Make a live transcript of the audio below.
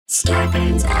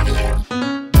Starburns Audio.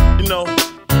 You know,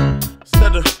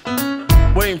 instead of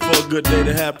waiting for a good day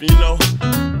to happen, you know,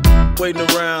 waiting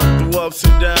around through ups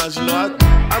and downs, you know,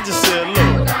 I just said, look.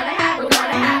 We're gonna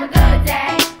have a good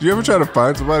day. Do you ever try to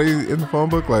find somebody in the phone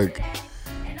book? Like,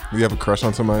 do you have a crush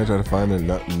on somebody? Try to find their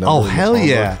number? Oh, in the hell phone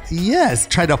yeah. book? Yes.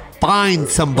 Try to find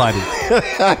somebody.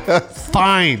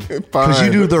 Find. Because you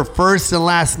Find. knew their first and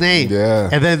last name. Yeah.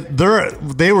 And then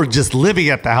they were just living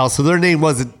at the house, so their name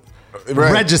wasn't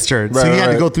Right. registered. Right, so you had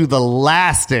to right. go through the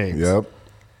last names. Yep.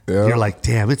 You're like,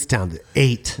 damn, it's down to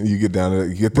 8. You get down to,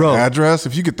 you get the Bro. address.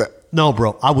 If you get that, No,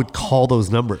 bro. I would call those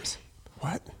numbers.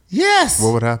 what? Yes.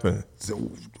 What would happen?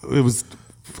 It was,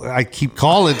 I keep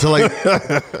calling until like,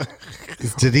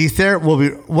 is Denise there? We'll be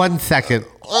 1 second.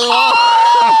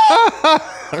 Oh,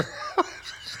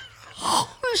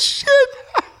 shit.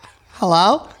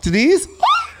 Hello? Denise?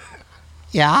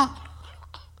 Yeah?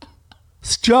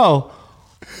 It's Joe.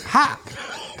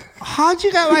 How'd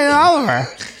you get my number?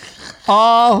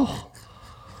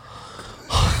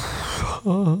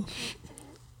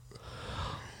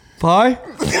 Bye?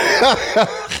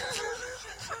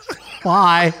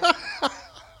 Bye.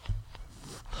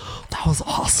 That was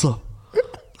awesome.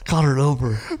 Got her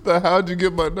number. The how'd you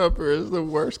get my number is the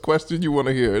worst question you want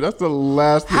to hear. That's the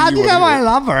last thing How'd you get my hear.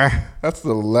 number? That's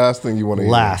the last thing you want to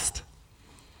hear. Last.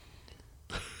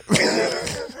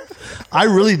 I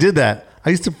really did that. I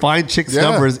used to find chicks' Yeah.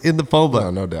 numbers in the phone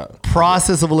book. No doubt.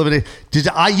 Process of elimination.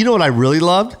 You know what I really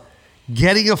loved?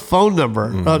 Getting a phone number.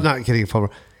 Not getting a phone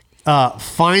number.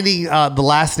 Finding the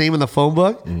last name in the phone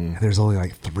book. And there's only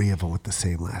like 3 of them with the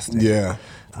same last name. Yeah.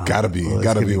 Gotta be. Well, it's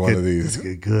Gotta gonna be one good. of these.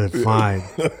 It's good. Fine.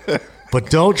 But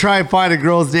don't try and find a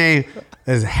girl's name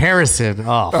as Harrison.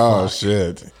 Oh, Oh, fuck.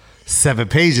 shit. 7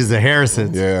 pages of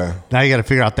Harrison's. Yeah. Now you got to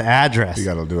figure out the address. You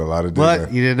gotta do a lot of But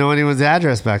digging. you didn't know anyone's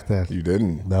address back then. You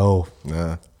didn't. No.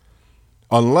 Nah.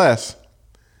 Unless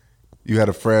you had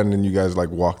a friend and you guys like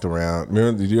walked around.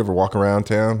 Remember, did you ever walk around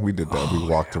town? We did that. We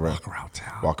walked around. Walk around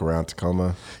town. Walk around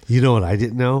Tacoma. You know what I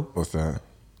didn't know What's that?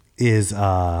 is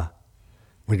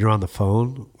when you're on the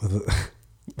phone with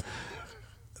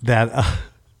that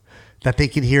they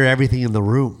can hear everything in the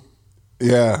room.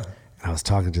 Yeah. And I was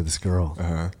talking to this girl,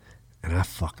 Uh-huh. and I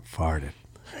fucking farted.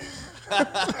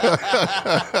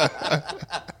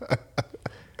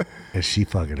 And she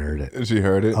fucking heard it. And she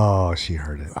heard it. Oh, she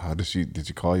heard it. How did she? Did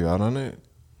she call you out on it?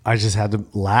 I just had to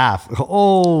laugh.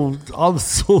 Oh, I'm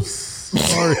so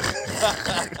sorry.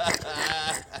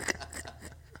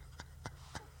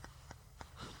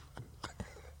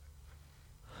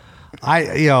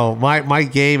 My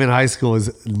game in high school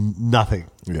was nothing.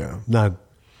 Yeah. None.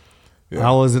 Yeah.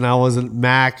 I wasn't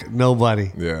Mac,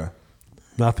 nobody. Yeah.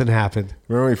 Nothing happened.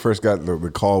 Remember when we first got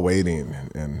the call waiting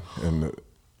and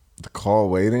the call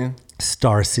waiting?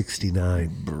 Star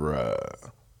 69. Bruh.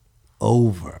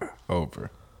 Over.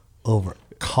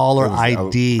 Caller It was-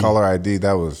 ID. Caller ID,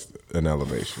 that was an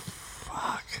elevation.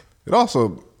 Fuck. It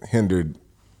also hindered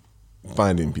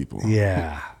finding people.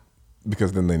 Yeah.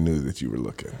 Because then they knew that you were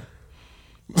looking.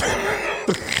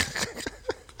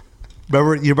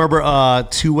 You remember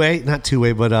two-way? Not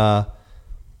two-way, but I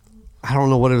don't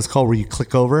know what it was called where you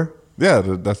click over. Yeah,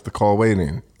 that's the call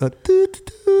waiting. Doot,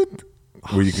 doot.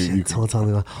 Where you can, Someone's on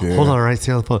the line. Yeah. Hold on, right?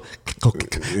 Stay on the phone.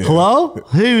 Hello?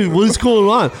 Hey, what's going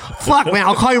on? Fuck, man.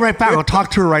 I'll call you right back. I'll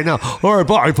talk to her right now. All right,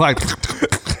 bye.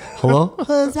 Hello?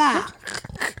 Who's that?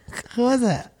 Who is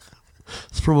it?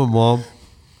 It's from my mom.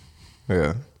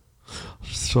 Yeah.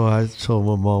 So I told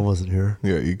my mom wasn't here.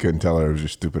 Yeah, you couldn't tell her it was your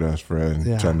stupid ass friend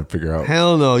Yeah. trying to figure out.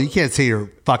 Hell no. You can't say you're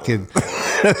fucking...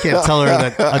 You can't tell her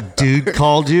that a dude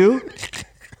called you.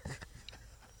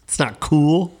 It's not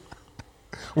cool.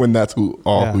 When that's who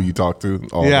Yeah. you talk to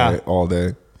Yeah. all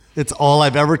day. It's all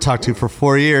I've ever talked to for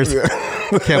 4 years.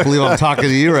 Can't believe I'm talking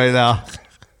to you right now.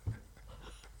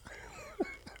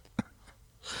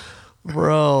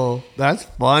 Bro, that's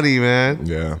funny, man.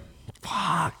 Yeah.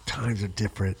 Fuck, times are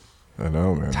different. I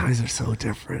know, man. Times are so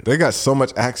different. They got so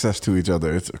much access to each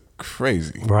other. It's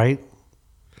crazy. Right?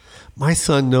 My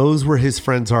son knows where his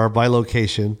friends are by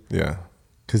location Yeah.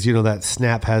 because, you know, that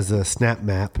Snap has a Snap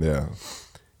map. Yeah.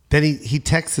 Then he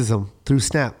texts them through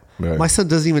Snap. Right. My son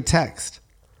doesn't even text.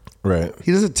 Right.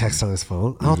 He doesn't text on his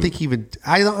phone. I don't think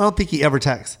he ever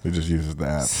texts. He just uses the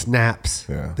app. Snaps.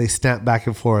 Yeah. They snap back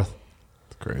and forth.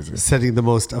 It's crazy. Sending the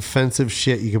most offensive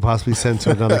shit you could possibly send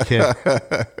to another kid.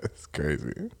 It's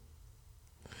crazy.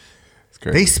 It's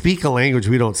crazy. They speak a language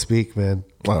we don't speak, man.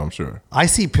 Well, I'm sure. I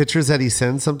see pictures that he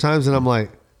sends sometimes, and I'm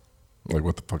like, Like,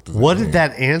 what the fuck does that what mean? did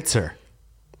that answer?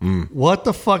 What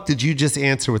the fuck did you just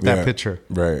answer with that Yeah, picture?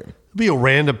 Right. It'd be a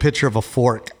random picture of a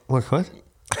fork. I'm like, what?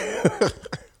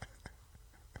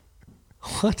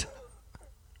 What?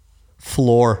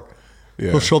 Floor.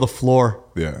 Yeah. He'll show the floor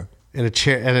Yeah. and a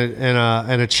chair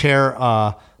and a chair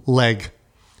leg.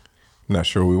 Not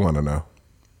sure we want to know.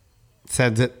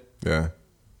 Sends it. Yeah.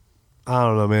 I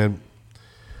don't know, man.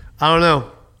 I don't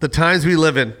know. The times we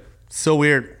live in, so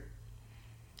weird.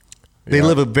 They Yeah.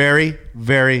 live a very,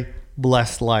 very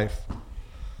blessed life.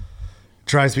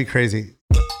 Drives me crazy.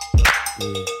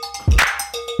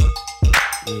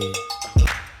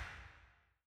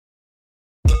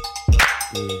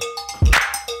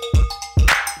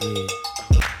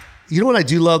 You know what I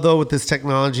do love though with this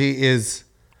technology is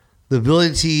the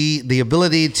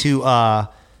ability to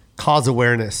cause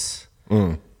awareness.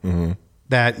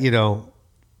 That, you know,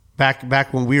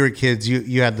 back when we were kids,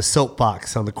 you had the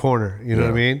soapbox on the corner. You know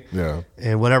what I mean? Yeah.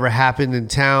 And whatever happened in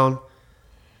town,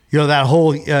 you know, that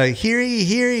whole hear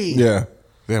ye. Yeah.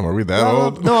 Damn, are we that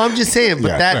old? No, I'm just saying, but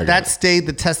Yeah, I get that it. stayed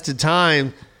the test of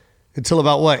time until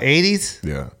about what, 80s?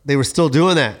 Yeah. They were still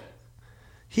doing that.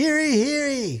 Hear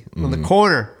ye on the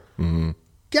corner.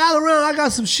 Gather around, I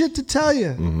got some shit to tell you.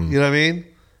 You know what I mean?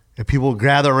 And people would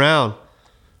gather around.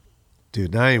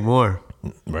 Dude, not anymore.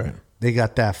 Right. They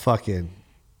got that fucking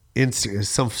instant.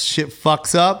 Some shit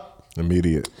fucks up.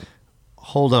 Immediate.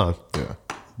 Hold on. Yeah.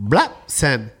 Blap,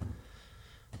 send.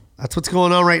 That's what's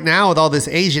going on right now with all this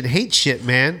Asian hate shit,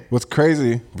 man. What's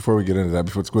crazy, before we get into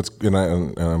that,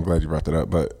 and I'm glad you brought that up,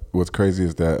 but what's crazy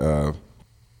is that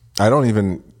I don't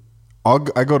even,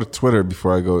 I go to Twitter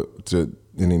before I go to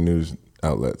any news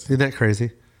outlets. Isn't that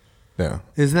crazy? Yeah.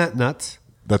 Isn't that nuts?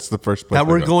 That's the first place That I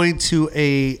we're go. going to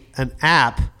an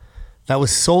app that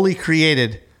was solely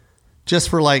created just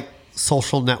for like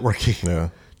social networking. Yeah.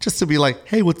 Just to be like,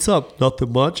 hey, what's up?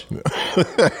 Nothing much.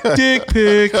 Dick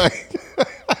pic.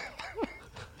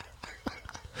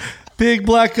 Big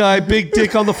black guy, big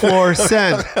dick on the floor,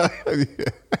 send.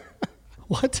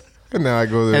 What? And now I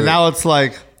go there. And now it's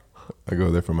like, I go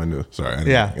there for my news. Sorry. I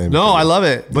yeah. didn't- No, I love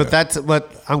it. But Yeah.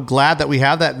 but I'm glad that we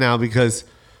have that now because,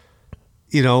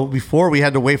 you know, before we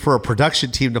had to wait for a production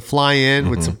team to fly in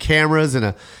with some cameras and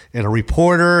a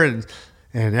reporter and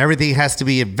everything has to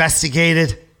be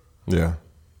investigated. Yeah.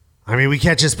 I mean, we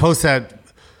can't just post that.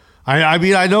 I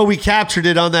mean, I know we captured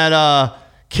it on that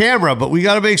camera, but we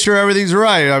got to make sure everything's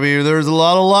right. I mean, there's a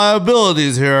lot of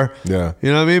liabilities here. Yeah.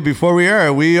 You know what I mean? Before we air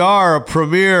it, we are a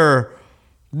premier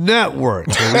network.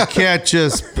 And we can't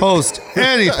just post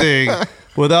anything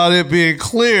without it being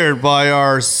cleared by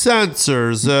our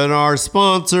censors and our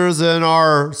sponsors and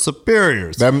our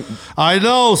superiors. That- I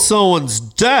know someone's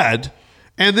dead,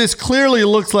 and this clearly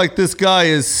looks like this guy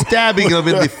is stabbing him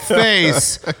in the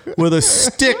face with a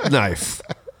stick knife.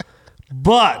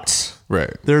 But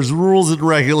Right. there's rules and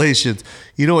regulations.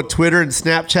 You know what Twitter and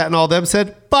Snapchat and all them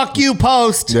said? Fuck you,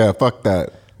 post. Yeah, fuck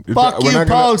that. Fuck you, not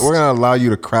post. We're going to allow you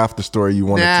to craft the story you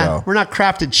want to Nah, tell. we're not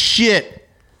crafting shit.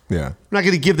 Yeah. We're not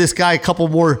going to give this guy a couple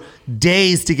more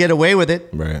days to get away with it.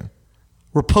 Right.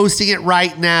 We're posting it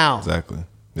right now. Exactly.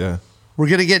 Yeah. We're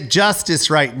going to get justice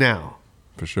right now.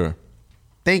 For sure.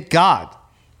 Thank God.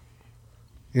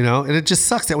 You know, and it just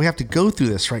sucks that we have to go through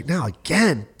this right now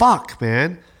again. Fuck,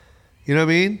 man. You know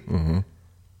what I mean? Mm-hmm.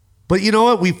 But you know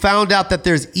what? We found out that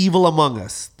there's evil among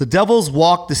us. The devils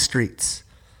walk the streets.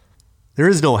 There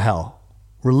is no hell.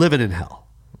 We're living in hell.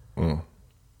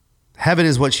 Heaven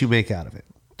is what you make out of it.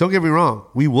 Don't get me wrong.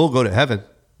 We will go to heaven.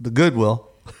 The good will.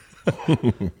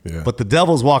 Yeah. But the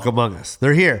devils walk among us.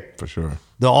 They're here. For sure.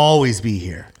 They'll always be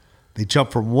here. They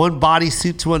jump from one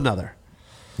bodysuit to another.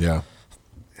 Yeah.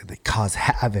 And they cause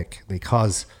havoc. They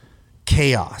cause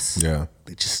chaos. Yeah.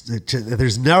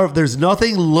 There's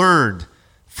nothing learned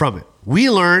from it. We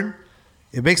learn.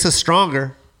 It makes us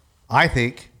stronger, I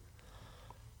think.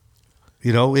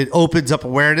 You know, it opens up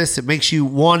awareness. It makes you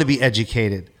want to be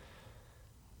educated.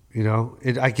 You know,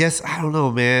 I guess, I don't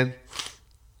know, man.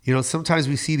 You know, sometimes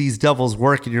we see these devils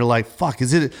work and you're like, fuck,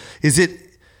 is it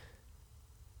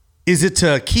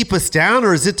to keep us down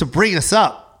or is it to bring us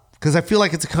up? Because I feel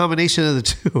like it's a combination of the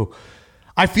two.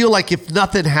 I feel like if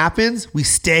nothing happens, we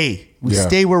stay. We Yeah.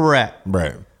 stay where we're at.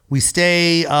 Right. We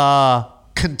stay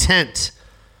content.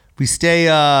 We stay,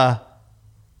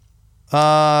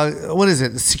 what is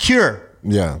it? Secure.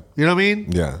 Yeah. You know what I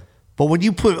mean? Yeah. But when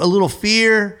you put a little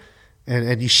fear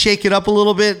and you shake it up a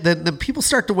little bit, then people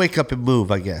start to wake up and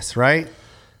move, I guess, right?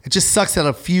 It just sucks that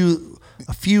a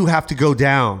few have to go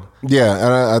down. Yeah,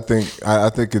 and I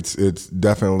think it's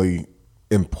definitely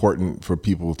important for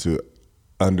people to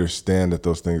understand that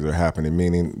those things are happening,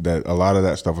 meaning that a lot of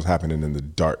that stuff was happening in the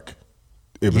dark.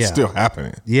 It was Yeah. still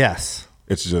happening. Yes.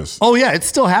 It's just Oh, yeah, it's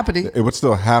still happening. it was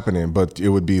still happening, but it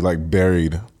would be like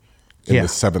buried in Yeah. the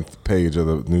 7th page of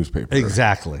the newspaper.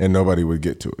 Exactly. And nobody would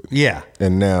get to it. Yeah.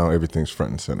 And now everything's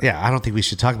front and center. Yeah, I don't think we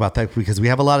should talk about that because we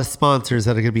have a lot of sponsors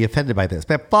that are going to be offended by this.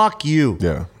 But fuck you.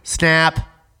 Yeah. Snap,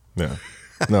 Yeah.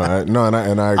 No, I agree,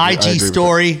 I agree IG with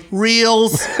story,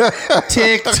 Reels,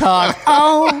 TikTok.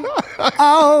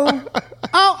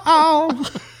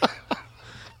 Oh.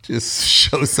 Just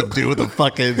show some dude with a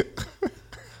fucking.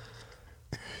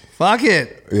 Fuck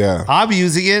it. Yeah. I'm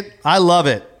using it. I love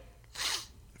it. If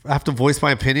I have to voice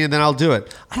my opinion, then I'll do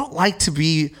it. I don't like to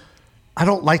be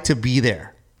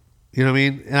there. You know what I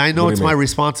mean? And I know What do it's you my mean?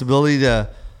 responsibility to,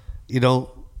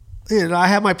 I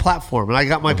have my platform and I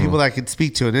got my people that I can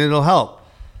speak to and it'll help.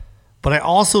 But I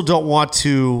also don't want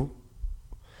to.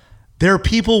 There are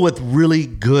people with really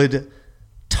good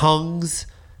tongues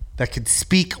that can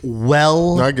speak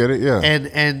well. No, I get it, yeah.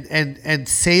 And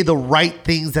say the right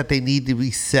things that they need to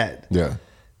be said. Yeah.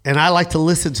 And I like to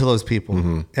listen to those people.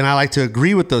 Mm-hmm. And I like to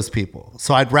agree with those people.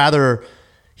 So I'd rather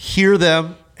hear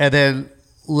them and then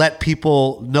let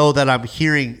people know that I'm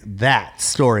hearing that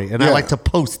story. And I Yeah. like to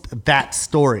post that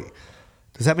story.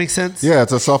 Does that make sense? Yeah,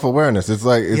 it's a self-awareness. It's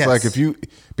like Yes. if you,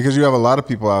 because you have a lot of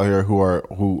people out here who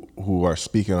are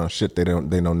speaking on shit they know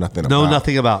nothing about. Know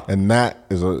nothing about. And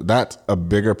that's a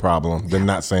bigger problem than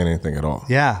not saying anything at all.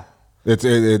 Yeah. It's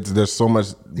there's so much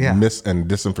Yeah. mis and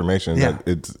disinformation Yeah.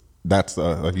 that that's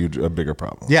a bigger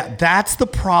problem. Yeah, that's the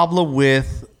problem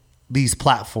with these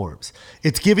platforms.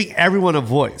 It's giving everyone a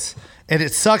voice. And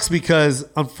it sucks because,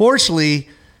 unfortunately,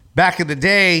 back in the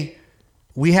day,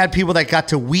 we had people that got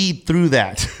to weed through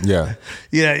that. Yeah.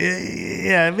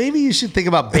 Yeah, maybe you should think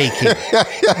about baking.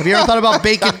 Have you ever thought about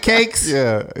baking cakes?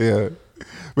 Yeah, yeah.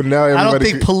 But now I don't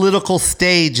everybody think political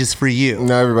stage is for you.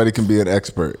 now everybody can be an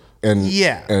expert, and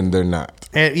Yeah. and they're not.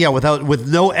 And yeah, with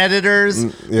no editors,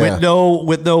 yeah.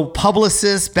 with no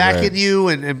publicists backing Right. you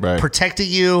and Right. protecting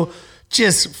you,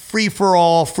 just free for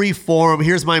all, free form.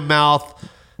 Here's my mouth,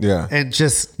 Yeah, and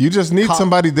just you just need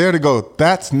somebody there to go.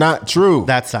 That's not true.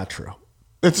 that's not true.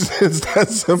 It's that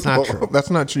simple. not true.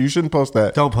 That's not true. You shouldn't post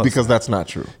that. Don't post because that. that's not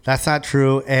true. That's not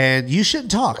true, and you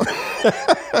shouldn't talk.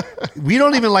 We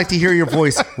don't even like to hear your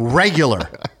voice regular,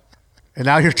 and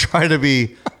now you're trying to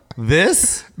be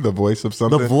this, The voice of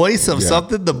something. the voice of Yeah.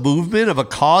 something, the movement of a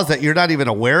cause that you're not even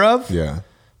aware of. Yeah,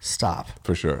 Stop.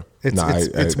 for sure. It's No,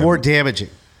 it's more damaging.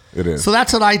 It is. So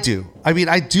that's what I do. I mean,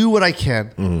 I do what I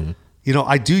can. Mm-hmm.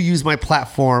 I do use my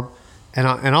platform, and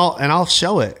I'll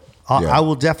show it. Yeah. I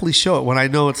will definitely show it when I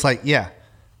know it's like, yeah,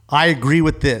 I agree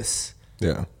with this.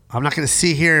 Yeah. I'm not going to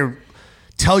sit here and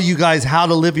tell you guys how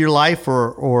to live your life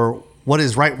or what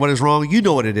is right, what is wrong. You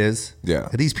know what it is. Yeah.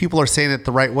 And these people are saying it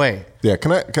the right way. Yeah,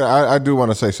 I do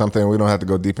want to say something. We don't have to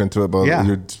go deep into it, but Yeah.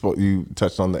 you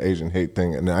touched on the Asian hate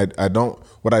thing, and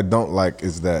what I don't like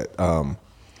is that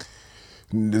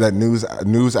that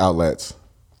news outlets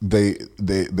they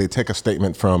take a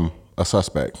statement from a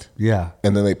suspect, Yeah.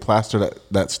 and then they plaster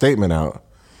that statement out,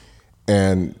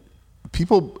 and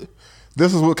people.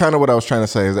 This is what I was trying to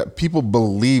say is that people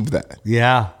believe that.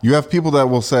 Yeah. You have people that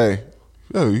will say,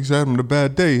 "Oh, he's having a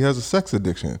bad day. He has a sex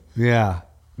addiction." Yeah.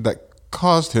 That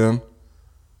caused him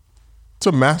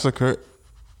to massacre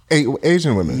 8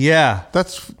 Asian women. Yeah.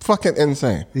 That's fucking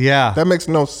insane. Yeah. That makes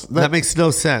no That makes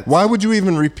no sense. Why would you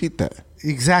even repeat that?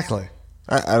 Exactly.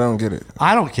 I don't get it.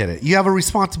 I don't get it. You have a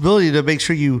responsibility to make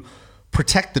sure you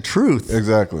protect the truth,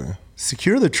 Exactly.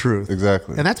 secure the truth.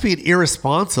 Exactly. And that's being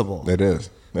irresponsible. It is.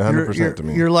 100% to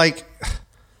me. You're like,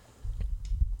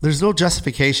 there's no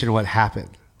justification of what happened,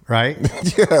 right?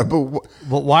 Yeah, but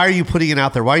But why are you putting it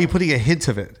out there? Why are you putting a hint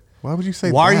of it? why would you say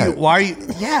Why that? are you?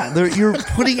 Yeah, you're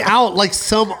putting out like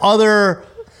some other,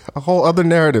 A whole other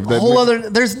narrative.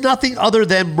 There's nothing other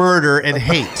than murder and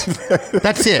hate.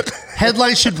 That's it.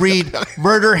 Headline should read: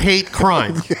 murder, hate,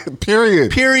 crime.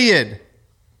 Period. Period.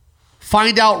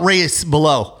 Find out race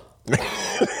below.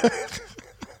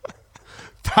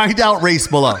 Find out race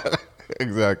below.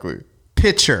 Exactly.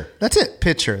 Picture. That's it.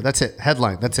 Picture. That's it.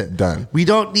 Headline. That's it. Done. We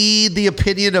don't need the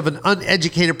opinion of an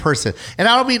uneducated person. And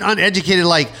I don't mean uneducated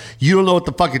like you don't know what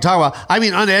the fuck you're talking about. I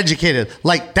mean uneducated.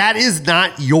 Like that is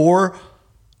not your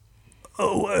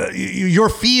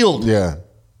field. Yeah.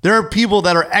 There are people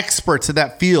that are experts in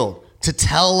that field to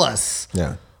tell us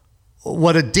Yeah.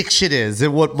 what addiction is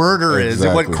and what murder is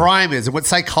and what Exactly. crime is and what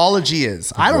psychology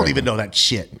is. I don't Exactly. even know that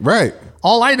shit. Right.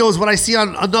 All I know is what I see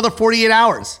on another 48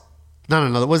 hours. Not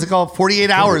another. What's it called? 48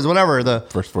 hours, whatever.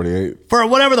 First 48. For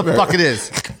whatever the fuck it is.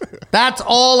 That's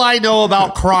all I know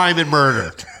about crime and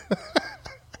murder. I'm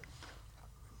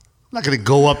not going to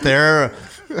go up there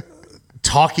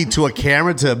talking to a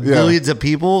camera to millions of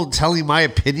people telling my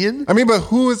opinion. I mean, but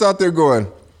who is out there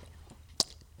going,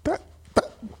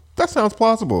 That sounds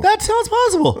plausible. That sounds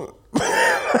possible.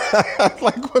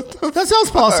 Like, what the That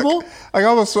sounds possible. Like,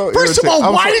 I was so First of irritated. I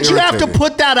all, was why so did you have to irritated.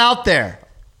 put that out there?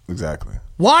 Exactly.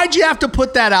 Why'd you have to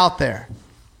put that out there?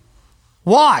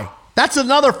 Why? That's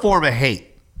another form of hate.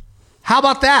 How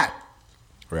about that?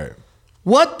 Right.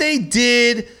 What they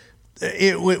did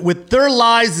with their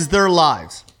lives is their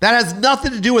lives. That has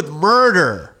nothing to do with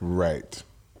murder. Right.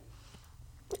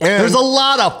 And There's a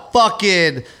lot of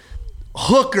fucking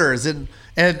hookers and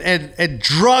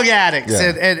drug addicts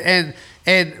Yeah.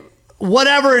 and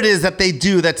whatever it is that they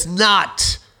do that's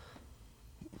not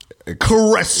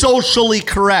correct, socially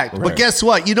correct. But Right. guess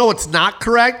what? You know what's not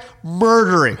correct?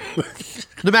 Murdering.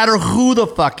 No matter who the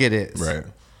fuck it is. right.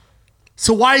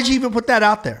 So why did you even put that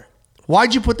out there?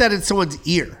 Why'd you put that in someone's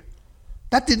ear?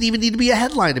 That didn't even need to be a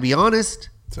headline, to be honest.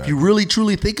 If Exactly. you really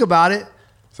truly think about it.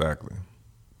 Exactly.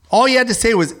 All you had to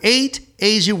say was 8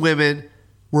 Asian women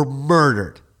were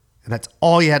murdered. And that's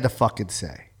all you had to fucking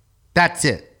say. That's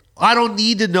it. I don't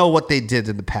need to know what they did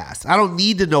in the past. I don't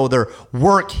need to know their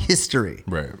work history.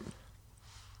 Right.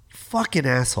 Fucking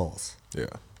assholes. Yeah.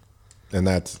 And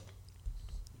that's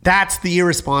That's the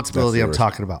irresponsibility I'm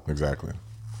talking about. Exactly.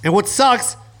 And what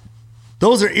sucks,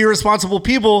 those are irresponsible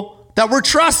people that we're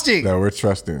trusting. That we're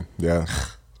trusting. Yeah.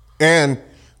 And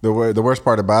the worst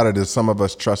part about it is some of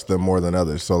us trust them more than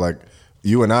others. So like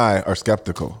you and I are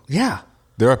skeptical. Yeah.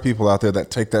 There are people out there that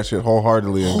take that shit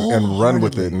wholeheartedly and run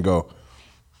with it and go,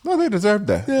 no, they deserve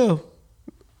that. Yeah.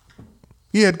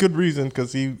 He had good reason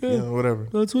because he, you know, whatever.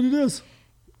 That's what he does.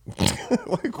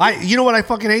 Like, You know what I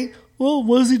fucking hate? Well,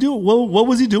 what is he doing? Well, what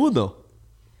was he doing though?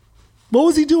 What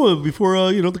was he doing before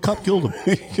the cop killed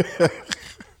him?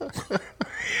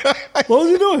 What was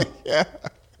he doing? yeah.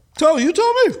 Tell me.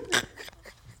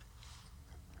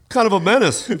 Kind of a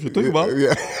menace if you think about it.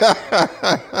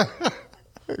 Yeah.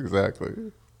 Exactly.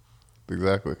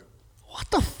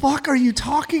 What the fuck are you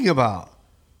talking about?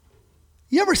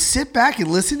 You ever sit back and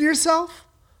listen to yourself?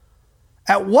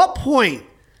 At what point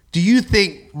do you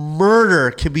think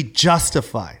murder can be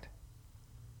justified?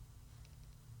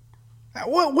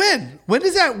 When? When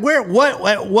is that? Where?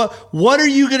 What are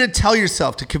you going to tell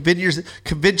yourself to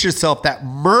convince yourself that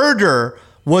murder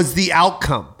was the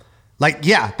outcome? Like,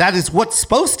 yeah, that is what's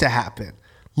supposed to happen.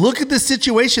 Look at the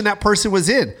situation that person was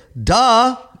in.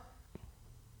 Duh.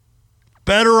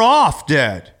 Better off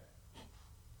dead.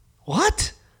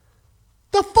 What?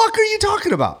 The fuck are you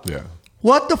talking about? Yeah.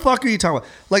 What the fuck are you talking about?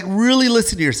 Like, really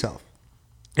listen to yourself.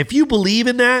 If you believe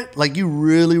in that, like you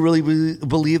really, really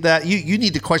believe that, you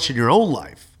need to question your own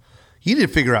life. You need to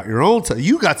figure out your own stuff.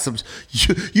 You got some,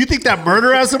 you think that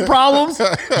murder has some problems?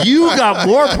 You got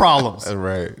more problems.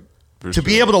 Right. For To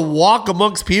be able to walk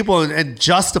amongst people and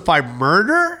justify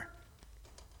murder?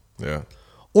 Yeah.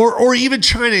 Or even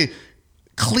trying to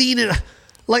clean it.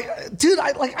 Like, dude,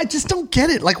 I just don't get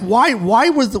it. Like, why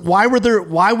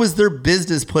was their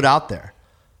business put out there?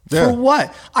 Yeah. For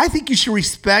what? I think you should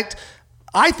respect.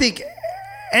 I think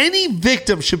any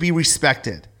victim should be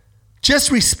respected.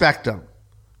 Just respect them.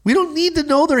 We don't need to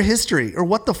know their history or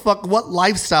what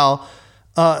lifestyle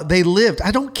they lived.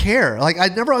 I don't care. Like, I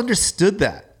never understood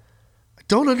that. I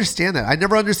don't understand that. I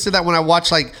never understood that when I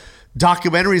watch like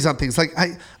documentaries on things. Like,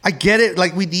 I get it.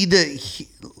 Like, we need to.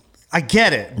 I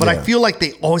get it, but I Yeah. feel like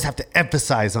they always have to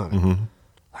emphasize on it.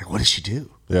 Like, what did she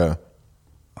do? Yeah.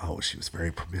 Oh, she was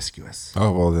very promiscuous.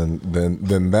 Oh well, then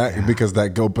that because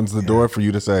that opens the door for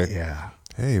you to say, Yeah.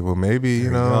 hey, well maybe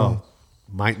you know, Oh,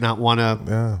 might not want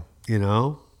to,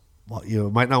 yeah,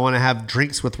 might not want to have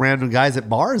drinks with random guys at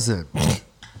bars and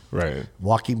right,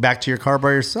 walking back to your car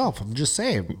by yourself. I'm just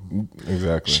saying.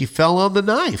 exactly, She fell on the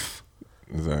knife.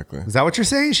 exactly. Is that what you're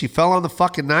saying? She fell on the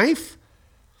fucking knife?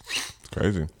 It's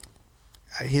crazy.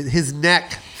 His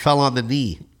neck fell on the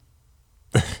knee.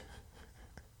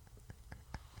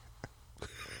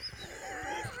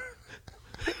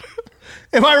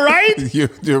 Am I right?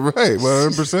 You're right,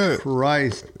 100%.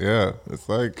 Christ. Yeah, it's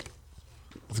like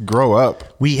let's grow up.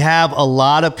 We have a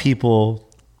lot of people.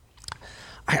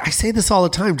 I say this all the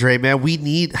time, Dre, man. We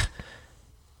need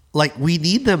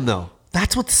them though.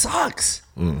 That's what sucks.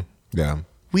 Yeah,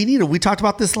 We need them. We talked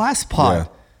about this last pod. Yeah.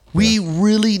 We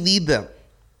really need them.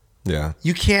 yeah,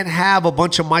 You can't have a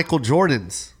bunch of Michael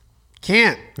Jordans.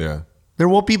 Can't. yeah, There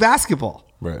won't be basketball.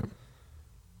 right.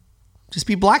 Just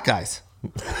be black guys.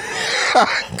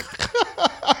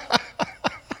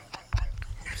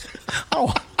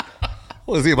 Oh,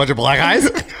 was he a bunch of black guys?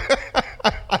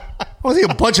 Was he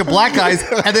a bunch of black guys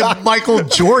and then Michael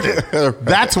Jordan?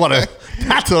 That's what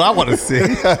I want to see.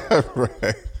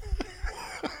 Right.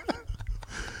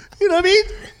 You know what I mean?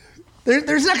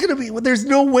 There's not going to be. There's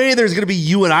no way there's going to be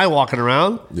you and I walking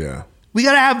around. Yeah. We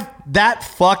gotta have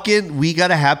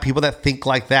people that think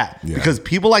like that. Yeah. Because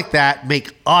people like that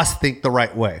make us think the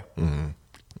right way.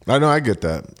 I know. I get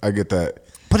that.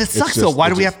 But it sucks though. Why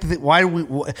do we have to? Why do we?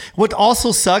 What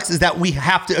also sucks is that we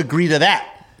have to agree to that.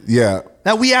 Yeah.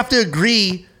 That we have to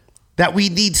agree that we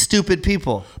need stupid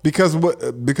people. Because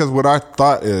what our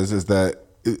thought is that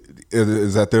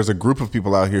there's a group of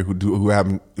people out here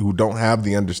who don't have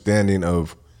the understanding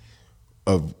of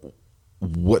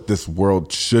what this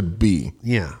world should be.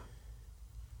 Yeah.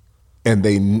 And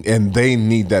they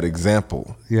need that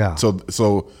example. Yeah.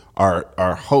 So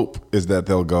our hope is that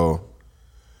they'll go,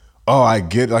 oh, I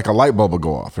get, like a light bulb will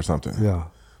go off or something. Yeah.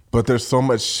 But there's so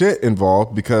much shit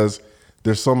involved because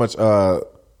there's so much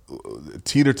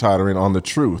teeter-tottering on the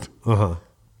truth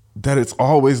that it's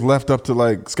always left up to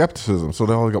like skepticism. So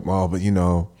they'll go, oh, but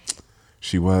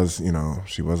she was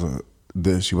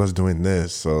doing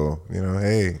this. So,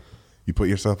 hey, you put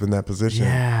yourself in that position.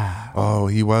 Yeah. Oh,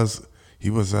 he was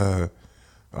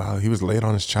late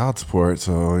on his child support.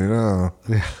 So,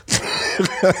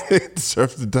 he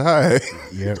deserves to die.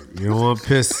 Yeah. You don't want to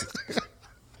piss.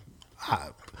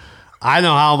 I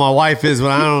know how my wife is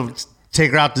when I don't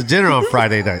take her out to dinner on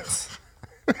Friday nights.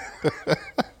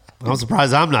 I'm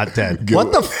surprised I'm not dead.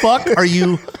 What the fuck are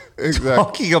you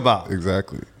talking about?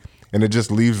 Exactly. And it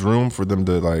just leaves room for them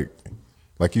to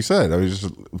like you said, just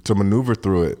to maneuver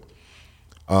through it.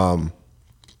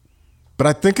 But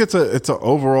I think it's a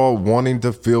overall wanting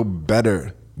to feel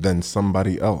better than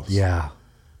somebody else. Yeah.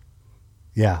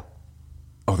 Yeah.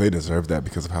 Oh, they deserve that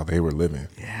because of how they were living.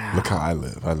 Yeah. Look how I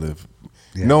live.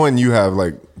 Yeah. Knowing you have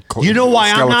like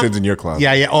why skeletons in your closet.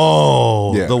 Yeah.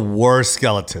 Oh, yeah. The worst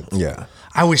skeletons. Yeah.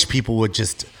 I wish people would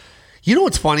just. You know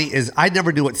what's funny is I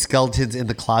never knew what skeletons in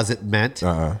the closet meant.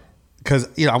 Because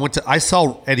I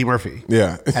saw Eddie Murphy.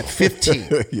 Yeah. At 15.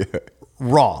 Yeah.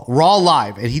 Raw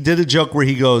live, and he did a joke where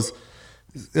he goes,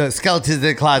 "Skeletons in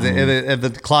the closet," and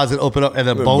the closet opened up, and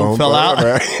the bone fell out.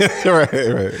 Right.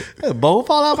 Bone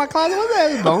fell out of my closet.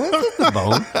 What's that?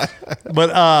 Bone. But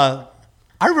I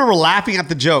remember laughing at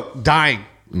the joke, dying.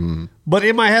 But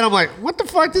in my head, I'm like, "What the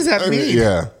fuck does that mean?"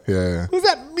 Yeah. What does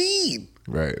that mean?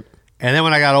 Right. And then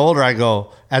when I got older, I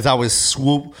go, as I was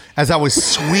sweeping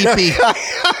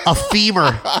a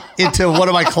femur into one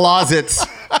of my closets,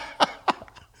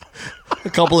 a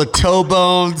couple of toe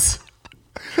bones,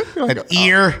 an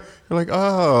ear. You're like,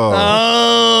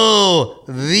 oh.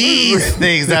 These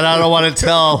things that I don't want to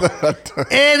tell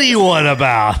anyone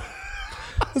about.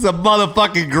 There's a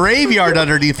motherfucking graveyard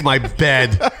underneath my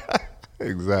bed.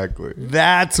 Exactly.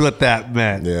 That's what that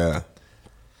meant. Yeah.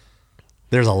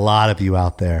 There's a lot of you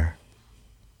out there.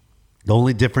 The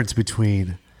only difference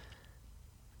between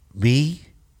me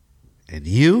and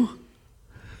you?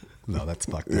 No, that's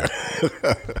fucked up.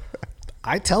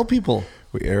 I tell people.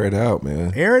 We air it out,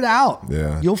 man. Air it out.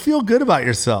 Yeah. You'll feel good about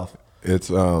yourself. It's,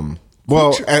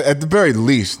 at the very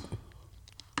least,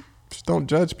 just don't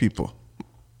judge people.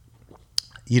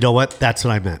 You know what? That's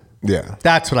what I meant. Yeah.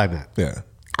 That's what I meant. Yeah.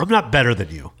 I'm not better than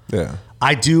you. Yeah.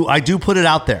 I do put it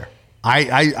out there.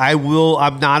 I will.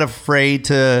 I'm not afraid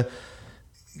to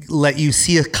let you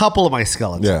see a couple of my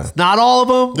skeletons. Yeah. Not all of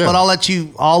them, Yeah. but I'll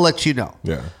let you know.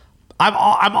 Yeah.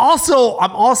 I'm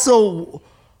also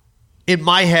in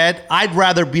my head, I'd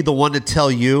rather be the one to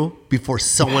tell you before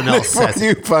someone else says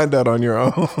you it. find out on your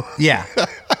own. Yeah.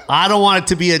 I don't want it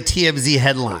to be a TMZ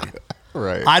headline.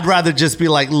 Right. I'd rather just be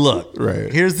like, look,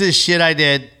 Right. here's this shit I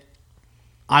did.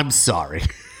 I'm sorry.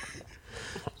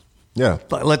 Yeah.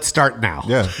 But let's start now.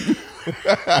 Yeah.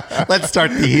 Let's start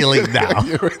the healing now.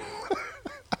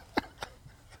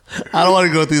 I don't want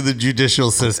to go through the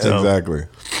judicial system. Exactly.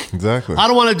 I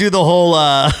don't want to do the whole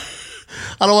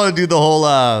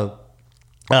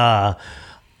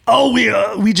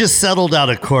we just settled out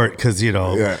of court because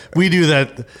Yeah. we knew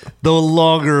that the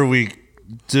longer we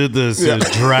did this and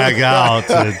drag out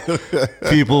and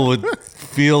people would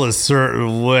feel a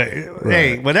certain way. Right.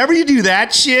 Hey, whenever you do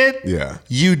that shit, Yeah.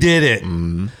 you did it.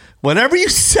 Whenever you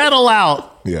settle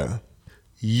out, Yeah.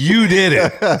 you did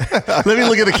it. Let me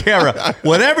look at the camera.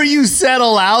 Whenever you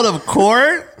settle out of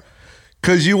court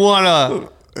because you want to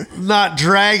not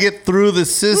drag it through the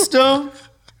system,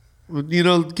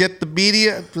 get the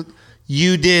media,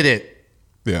 you did it.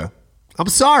 Yeah. I'm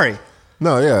sorry.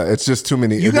 No, yeah. It's just too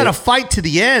many. You got to fight to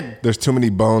the end. There's too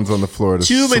many bones on the floor to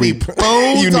Too many sweep.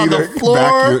 bones on the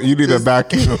floor. You need a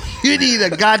vacuum. You need a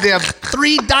goddamn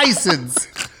 3 Dysons.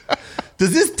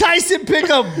 Does this Tyson pick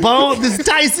up bone? Does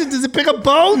it pick up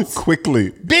bones?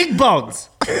 Quickly. Big bones.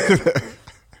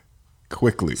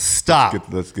 Quickly. Stop.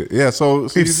 Let's get. Yeah. So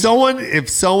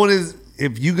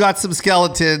If you got some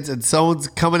skeletons and someone's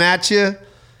coming at you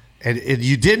and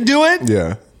you didn't do it,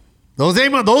 yeah.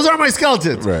 Those are my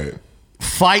skeletons. Right.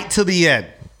 Fight to the end.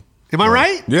 Am I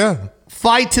right? Yeah.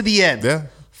 Fight to the end. Yeah.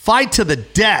 Fight to the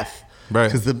death. Right.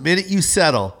 Because the minute you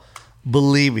settle,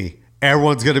 believe me,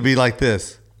 everyone's going to be like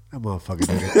this. That motherfucker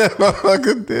did it. That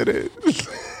motherfucker did it.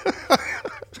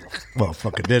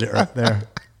 Motherfucker did it right there.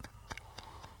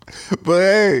 But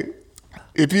hey,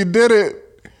 if you did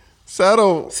it,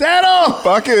 settle.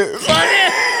 Fuck it.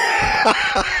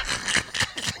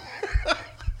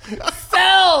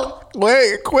 Settle.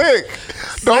 Wait, quick.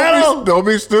 Settle. Don't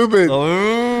be stupid.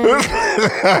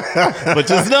 But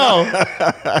just know,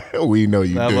 We know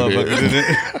you that did motherfucker it. did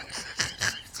it.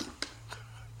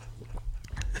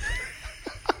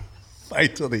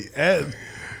 Fight till the end.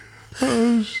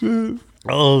 Oh, shit.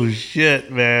 Oh, shit,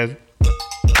 man.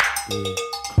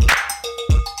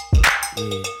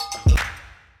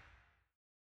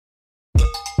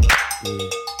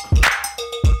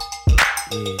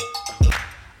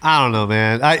 I don't know,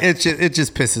 man. It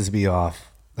just pisses me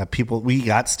off that we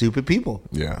got stupid people.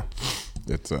 Yeah.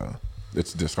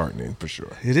 It's disheartening for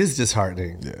sure. It is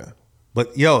disheartening. Yeah.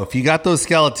 But yo, if you got those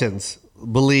skeletons,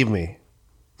 believe me,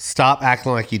 stop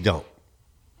acting like you don't.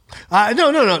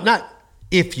 No, not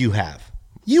if you have.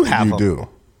 You have You them. do.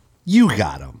 You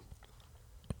got them.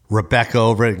 Rebecca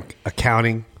over at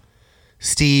accounting,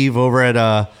 Steve over at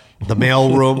the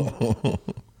mail room,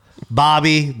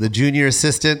 Bobby, the junior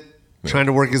assistant, trying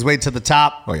to work his way to the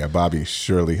top. Oh yeah, Bobby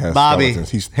surely has Bobby.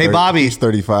 skeletons. Hey, Bobby. He's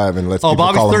 35 and lets Oh, people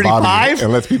Bobby's call him 35? Bobby.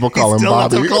 And lets people call him Still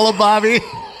lets Bobby. him call him Bobby.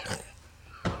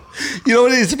 You know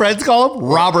what his friends call him?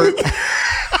 Robert.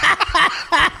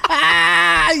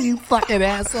 You fucking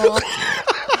asshole.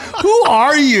 Who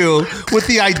are you with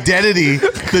the identity,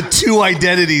 the two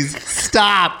identities?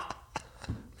 Stop.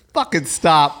 Fucking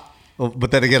stop. Oh,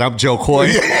 but then again, I'm Joe Coy.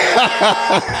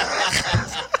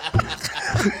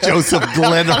 Joseph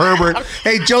Glenn Herbert.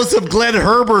 Hey, Joseph Glenn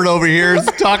Herbert over here is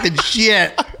talking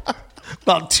shit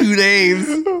about two names.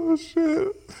 Oh shit.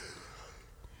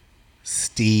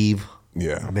 Steve.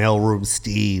 Yeah. Mailroom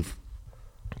Steve.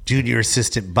 Junior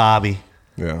assistant Bobby.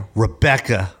 Yeah.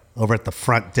 Rebecca over at the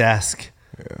front desk.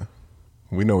 Yeah.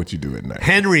 We know what you do at night.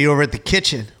 Henry over at the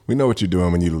kitchen. We know what you're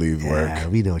doing when you leave work. Yeah,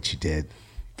 we know what you did.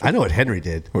 I know what Henry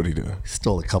did. What do you do?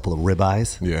 Stole a couple of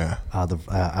ribeyes Yeah. out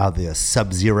of the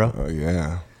Sub-Zero. Oh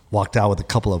yeah. Walked out with a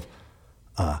couple of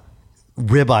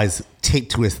ribeyes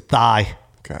taped to his thigh.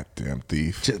 Goddamn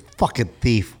thief. Just fucking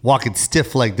thief. Walking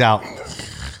stiff-legged out.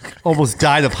 Almost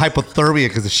died of hypothermia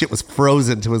because the shit was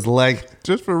frozen to his leg.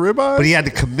 Just for ribeye? But he had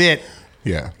to commit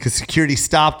Yeah. because security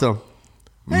stopped him.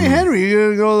 Hey, Henry, you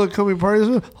gonna go to the coming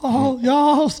parties? Oh,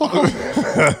 yeah, soccer.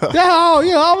 yeah,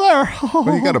 I'm there.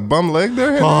 What, you got a bum leg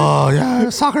there? Henry? Oh, yeah,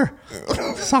 soccer.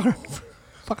 Soccer.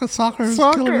 Fucking soccer. is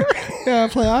Soccer. killing me. Yeah,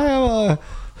 I have a...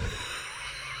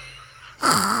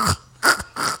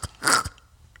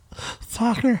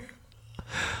 Soccer.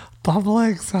 Bum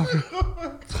leg soccer.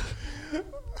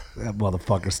 That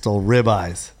motherfucker stole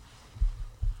ribeyes.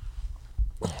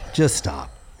 Just stop.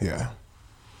 Yeah.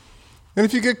 And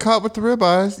if you get caught with the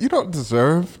ribeyes, you don't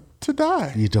deserve to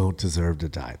die. You don't deserve to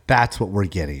die. That's what we're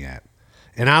getting at.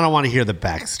 And I don't want to hear the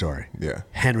backstory. Yeah.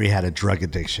 Henry had a drug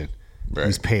addiction. Right. He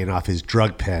was paying off his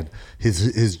drug pen.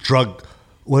 His drug,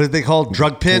 what did they call it?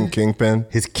 Drug pin? Kingpin.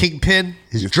 His kingpin?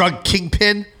 His drug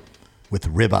kingpin with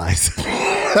ribeyes.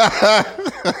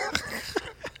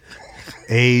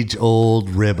 Age-old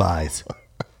ribeyes.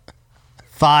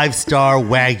 5-star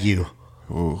Wagyu.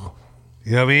 Ooh.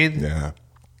 You know what I mean? Yeah.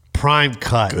 Prime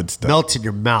cut. Good stuff. Melts in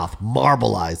your mouth.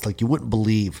 Marbleized like you wouldn't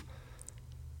believe.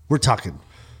 We're talking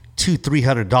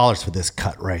 $200-$300 for this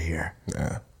cut right here.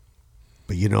 Yeah.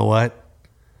 But you know what?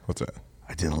 What's that?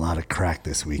 I did a lot of crack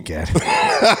this weekend.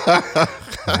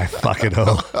 I fucking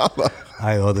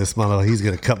owe this mother. He's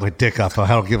going to cut my dick off. I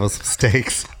don't give him some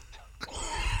steaks.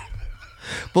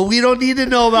 But we don't need to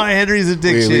know about Henry's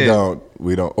addiction.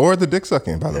 We don't. Or the dick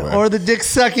sucking, by the way. Or the dick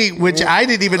sucking, which I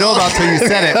didn't even know about till you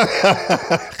said it.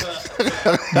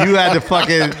 You had to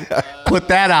fucking put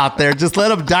that out there. Just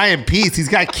let him die in peace. He's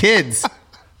got kids.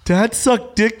 Dad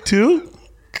sucked dick too?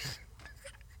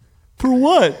 For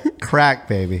what? Crack,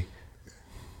 baby.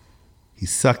 He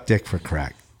sucked dick for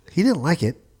crack. He didn't like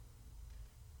it.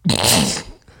 He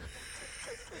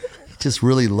just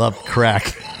really loved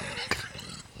crack.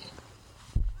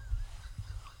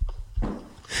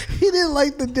 He didn't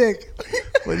like the dick,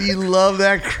 but he loved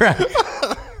that crack.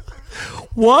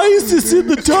 Why is this in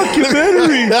the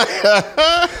documentary?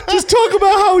 Just talk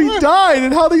about how he died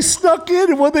and how they snuck in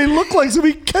and what they look like so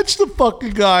we can catch the fucking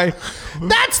guy.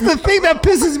 That's the thing that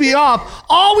pisses me off.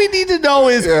 All we need to know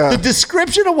is Yeah. the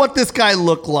description of what this guy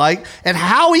looked like and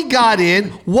how he got in,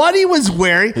 what he was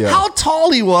wearing, Yeah. how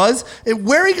tall he was, and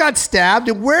where he got stabbed,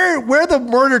 and where the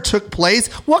murder took place,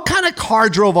 what kind of car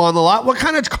drove on the lot, what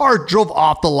kind of car drove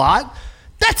off the lot.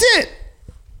 That's it.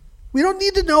 We don't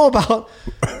need to know about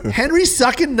Henry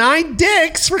sucking 9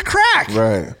 dicks for crack.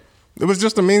 Right. It was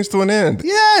just a means to an end.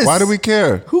 Yes. Why do we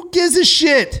care? Who gives a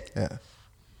shit? Yeah.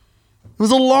 It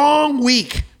was a long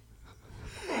week.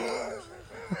 There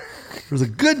was a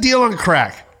good deal on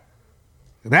crack.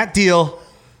 And that deal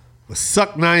was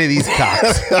suck 9 of these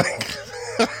cocks.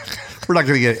 We're not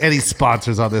going to get any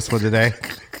sponsors on this one today.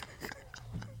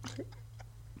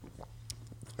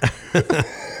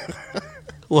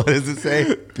 What does it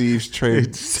say? Thieves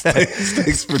trade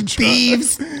steaks for drugs.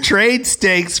 Thieves trade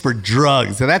steaks for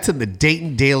drugs. And that's in the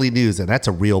Dayton Daily News. And that's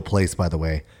a real place, by the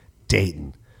way.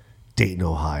 Dayton,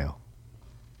 Ohio.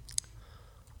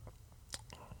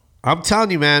 I'm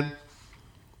telling you, man.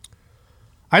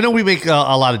 I know we make a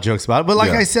lot of jokes about it, but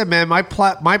like Yeah. I said, man, my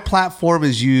platform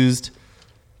is used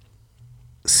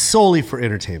solely for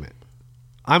entertainment.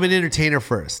 I'm an entertainer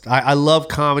first. I love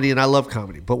comedy and I love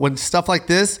comedy. But when stuff like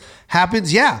this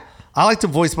happens, yeah, I like to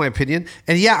voice my opinion.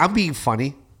 And yeah, I'm being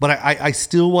funny, but I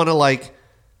still want to like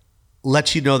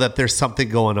let you know that there's something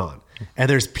going on. And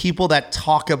there's people that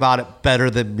talk about it better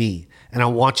than me. And I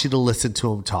want you to listen to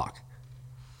them talk.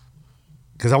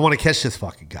 Because I want to catch this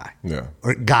fucking guy. Yeah.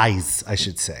 Or guys, I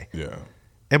should say. Yeah.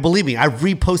 And believe me, I've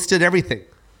reposted everything.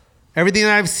 Everything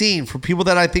that I've seen from people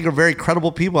that I think are very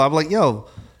credible people. I'm like, yo,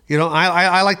 you know,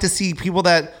 I like to see people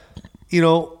that, you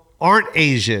know, aren't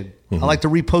Asian. I like to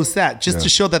repost that just to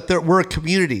show that we're a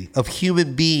community of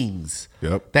human beings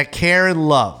that care and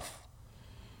love.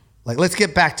 Like, let's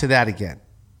get back to that again,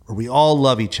 where we all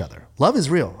love each other. Love is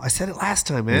real. I said it last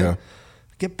time, man. Yeah.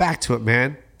 Get back to it,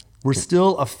 man. We're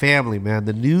still a family, man.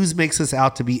 The news makes us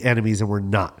out to be enemies, and we're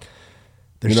not.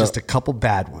 There's just a couple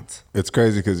bad ones. It's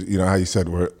crazy because you know how you said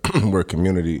we're we're a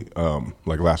community.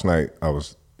 Like last night, I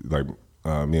was like,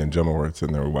 me and Gemma were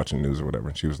sitting there, watching news or whatever,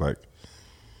 and she was like,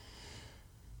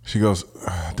 she goes,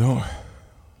 "Don't."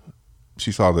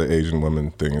 She saw the Asian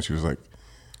woman thing, and she was like,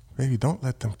 "Baby, don't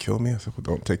let them kill me." I said, "Well,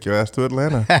 don't take your ass to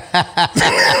Atlanta."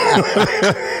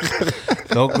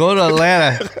 Don't go to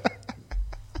Atlanta.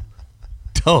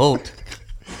 Don't.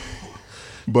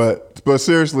 But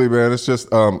seriously, man, it's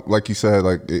just like you said,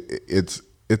 like it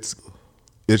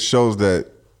shows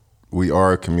that we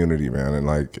are a community, man, and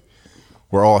like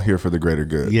we're all here for the greater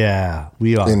good. Yeah,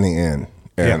 we are. In the end,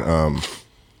 and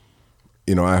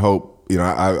you know, I hope, you know,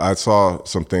 I saw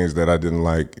some things that I didn't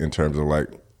like in terms of like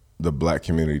the black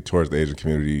community towards the Asian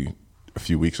community a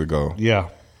few weeks ago. Yeah.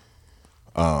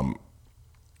 And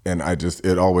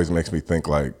it always makes me think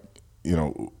like, you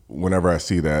know, whenever I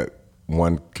see that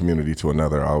one community to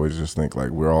another, I always just think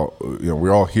like we're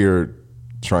all here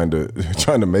trying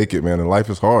to make it, man. And life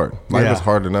is hard. Life is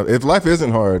hard enough. If life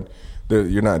isn't hard,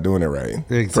 you're not doing it right.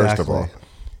 Exactly. First of all.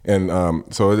 And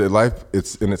so life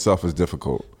it's in itself is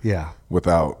difficult. Yeah.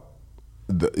 Without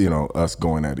us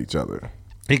going at each other.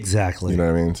 Exactly. You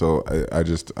know what I mean? So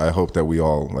I hope that we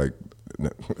all like.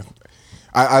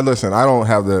 I listen. I don't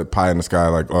have the pie in the sky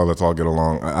like, oh, let's all get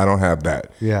along. I don't have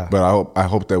that. Yeah. But I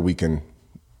hope that we can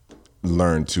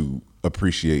learn to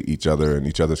appreciate each other and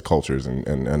each other's cultures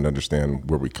and understand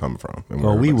where we come from. And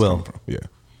where we everybody's will. come from. Yeah.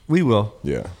 We will.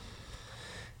 Yeah.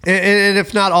 And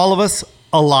if not all of us,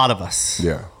 a lot of us.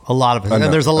 Yeah. A lot of us. Enough,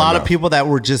 And there's a lot of enough. people that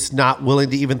were just not willing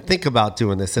to even think about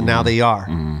doing this, and now they are.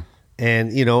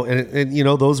 And you know, and you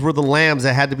know, those were the lambs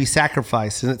that had to be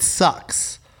sacrificed, and it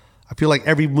sucks. I feel like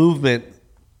every movement,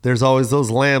 there's always those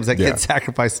lambs that Yeah. get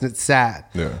sacrificed, and it's sad.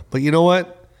 Yeah. But you know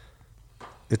what?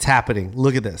 It's happening.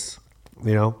 Look at this.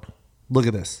 You know, look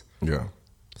at this. Yeah.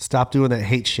 Stop doing that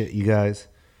hate shit, you guys.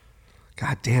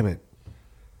 God damn it.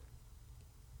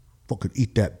 Fucking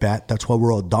eat that bat. That's why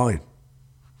we're all dying.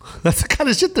 That's the kind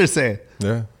of shit they're saying.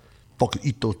 Yeah. Fucking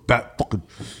eat those bat. Fucking.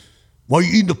 What are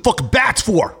you eating the fucking bats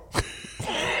for?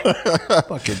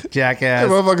 Fucking jackass. Hey,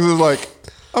 motherfuckers is like,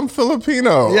 I'm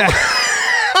Filipino. Yeah.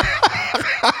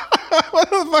 What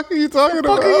the fuck are you talking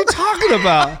about? What are you talking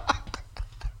about?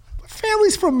 My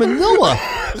family's from Manila.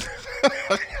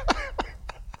 I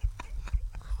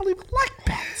don't even like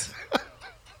bats.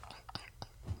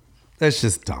 That's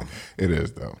just dumb. It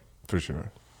is though, for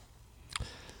sure.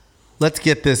 Let's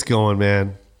get this going,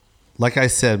 man. Like I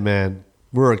said, man,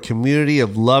 we're a community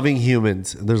of loving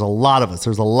humans. And there's a lot of us.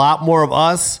 There's a lot more of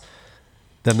us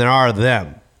than there are of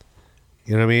them.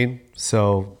 You know what I mean?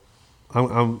 So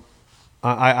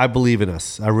I believe in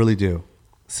us. I really do.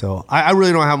 So I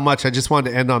really don't have much. I just wanted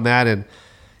to end on that. And,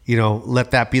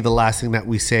 let that be the last thing that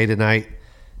we say tonight.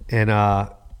 And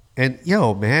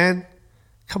yo, man,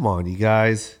 come on, you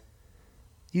guys.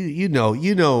 You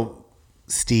know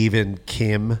Steve and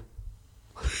Kim.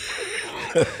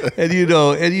 and you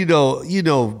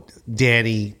know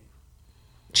Danny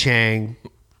Chang.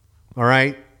 All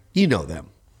right? You know them.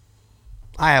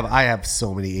 I have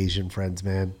so many Asian friends,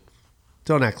 man.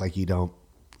 Don't act like you don't.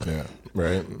 Yeah,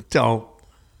 right. Don't.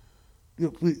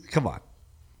 Come on.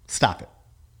 Stop it.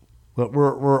 But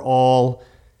we're all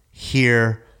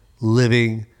here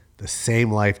living the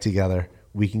same life together.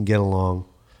 We can get along.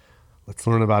 Let's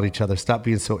learn about each other. Stop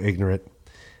being so ignorant.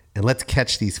 And let's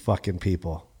catch these fucking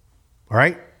people. All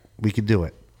right? We can do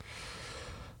it.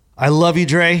 I love you,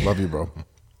 Dre. Love you, bro.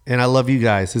 And I love you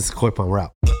guys. This is Koi Pond. We're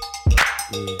out.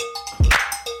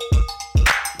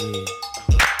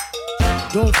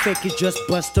 Don't fake it, just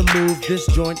bust a move. This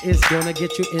joint is gonna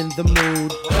get you in the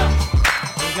mood.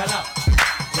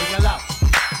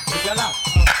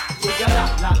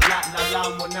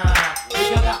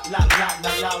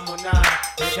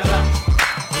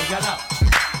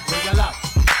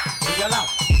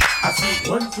 I see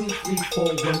 1, 2, 3, 4,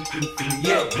 1, 2, 3.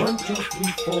 Yeah, 1, 2,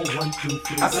 3, 4, 1, 2,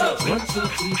 3. I see 1, 2,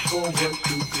 3, 4, 1, 2,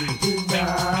 3.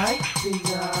 Tonight.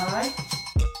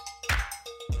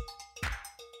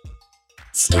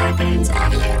 Starburns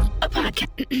Audio,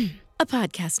 a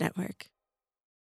podcast network.